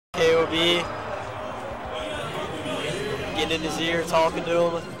KoB. Getting in his ear, talking to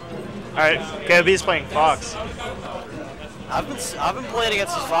him. Alright, KoB's playing Fox. I've been playing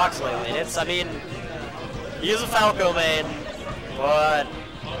against his Fox lately, and I mean, he is a Falco main, but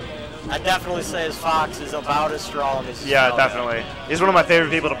I definitely say his Fox is about as strong as his Falco. Definitely. He's one of my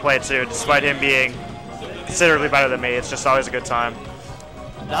favorite people to play too, despite him being considerably better than me. It's just always a good time.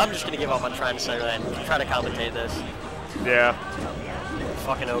 Now I'm just gonna give up on trying to say that and try to commentate this. Yeah.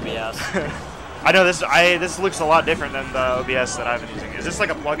 Fucking OBS. I know this looks a lot different than the OBS that I've been using. Is this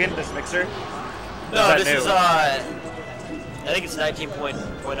like a plugin, this mixer? No, this is I think it's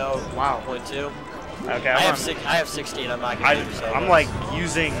 19.0. Wow. 0.2. Okay. I have 16 on my computer. So I'm like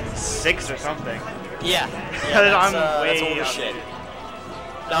using 6 or something. Yeah. That's older shit.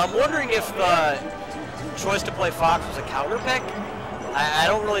 Now I'm wondering if the choice to play Fox was a counter pick. I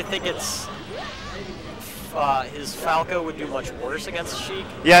don't really think it's. His Falco would do much worse against Sheik.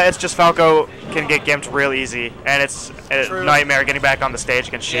 Yeah, it's just Falco can get gimped real easy, and it's a nightmare getting back on the stage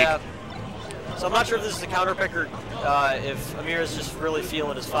against Sheik. Yeah. So I'm not sure if this is a counter pick or if Amir is just really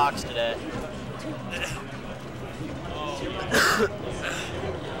feeling his Fox today.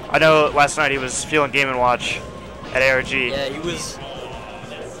 I know last night he was feeling Game & Watch at ARG. Yeah, he was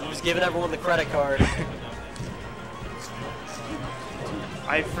giving everyone the credit card.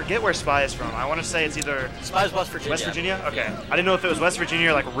 I forget where Spy is from. I want to say it's either... Spy's West Virginia. West Virginia? Okay. I didn't know if it was West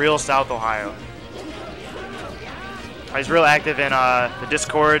Virginia or like real South Ohio. He's real active in the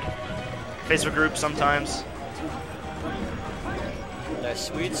Discord, Facebook group sometimes. Nice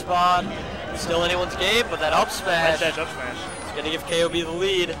sweet spot. Still anyone's game, but that up smash. Up smash. It's going to give KoB the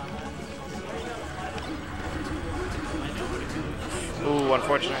lead. Ooh,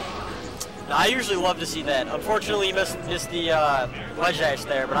 unfortunate. Now, I usually love to see that. Unfortunately, he missed the ledge dash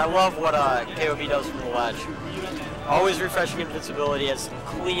there, but I love what KoB does from the ledge. Always refreshing invincibility, has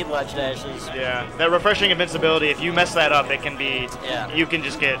clean ledge dashes. Yeah, that refreshing invincibility, if you mess that up, it can be, yeah. You can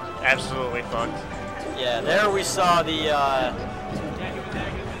just get absolutely fucked. Yeah, there we saw the,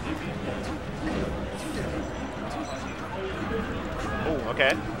 Oh,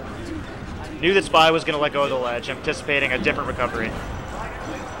 okay. Knew that Spy was going to let go of the ledge, anticipating a different recovery.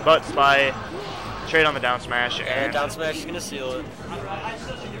 But Spy trade on the down smash. And down smash is going to seal it.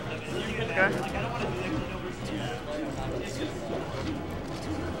 Okay.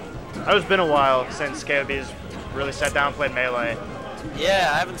 It's been a while since KoB's really sat down and played Melee.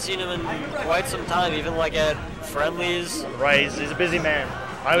 Yeah, I haven't seen him in quite some time, even like at friendlies. Right, he's a busy man.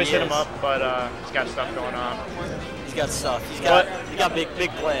 I always hit him up, but he's got stuff going on. He's got stuff. He's got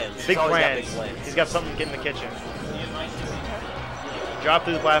big plans. Big plans. He's got something to get in the kitchen. Drop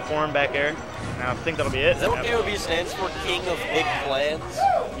through the platform, back air. Now I think that'll be it. Is that what KoB stands for? King of Big Plans?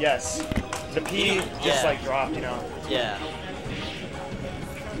 Yes. The P just like dropped, you know. Yeah.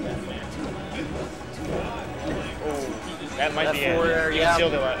 Oh, that might be it. Yeah.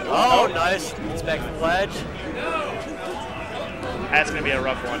 Oh, nice. It's back to the ledge. That's going to be a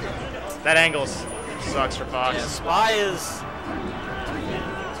rough one. That angle sucks for Fox. Yeah, Spy is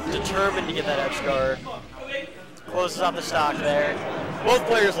determined to get that edge guard. Closes out the stock there. Both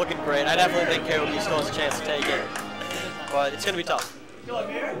players looking great. I definitely think KoB still has a chance to take it, but it's going to be tough.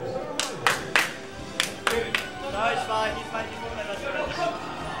 Nice fight.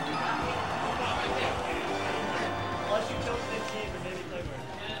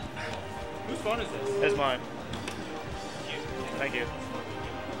 Whose phone is this? It's mine. Thank you.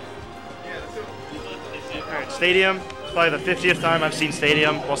 Alright, Stadium. It's probably the 50th time I've seen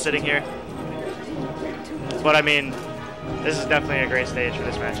Stadium while sitting here. But I mean, this is definitely a great stage for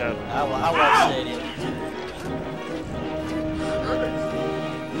this matchup. I love Stadium.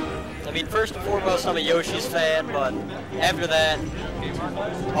 I mean, first and foremost, I'm a Yoshi's fan, but after that,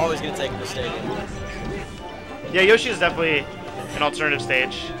 always going to take him to Stadium. Yeah, Yoshi is definitely an alternative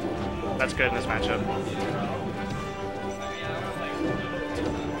stage. That's good in this matchup.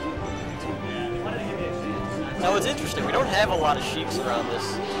 Now, it's interesting. We don't have a lot of Sheiks around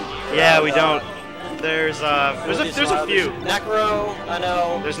this. Yeah, we don't. There's a few. Necro, I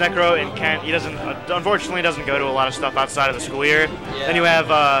know. There's Necro in Kent. He doesn't, unfortunately, doesn't go to a lot of stuff outside of the school year. Yeah. Then you have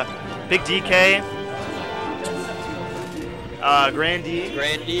Big DK, Grand D.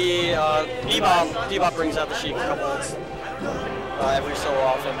 Bebop brings out the Sheik a couple every so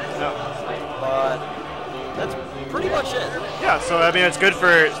often. No. But that's pretty much it. Yeah, so I mean, it's good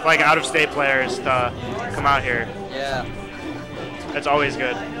for like out-of-state players to come out here. Yeah. That's always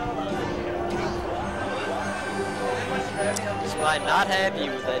good. Spy not happy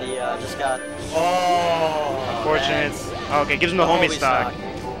with that he just got. Oh. Unfortunate. Okay, gives him the homie stock.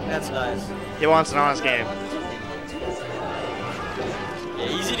 That's nice. He wants an honest game. Yeah,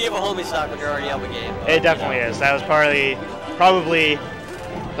 he's easy to give a homie stock when you're already up a game. But, It definitely is. That was probably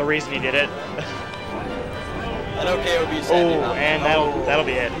the reason he did it. And KoB Oh, sent him out. and that'll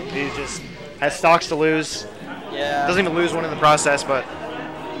be it. He just has stocks to lose. Yeah. Doesn't even lose one in the process, but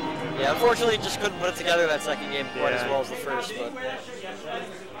yeah, unfortunately, just couldn't put it together that second game quite as well as the first. But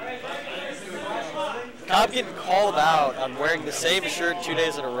KoB getting called out on wearing the same shirt 2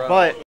 days in a row. but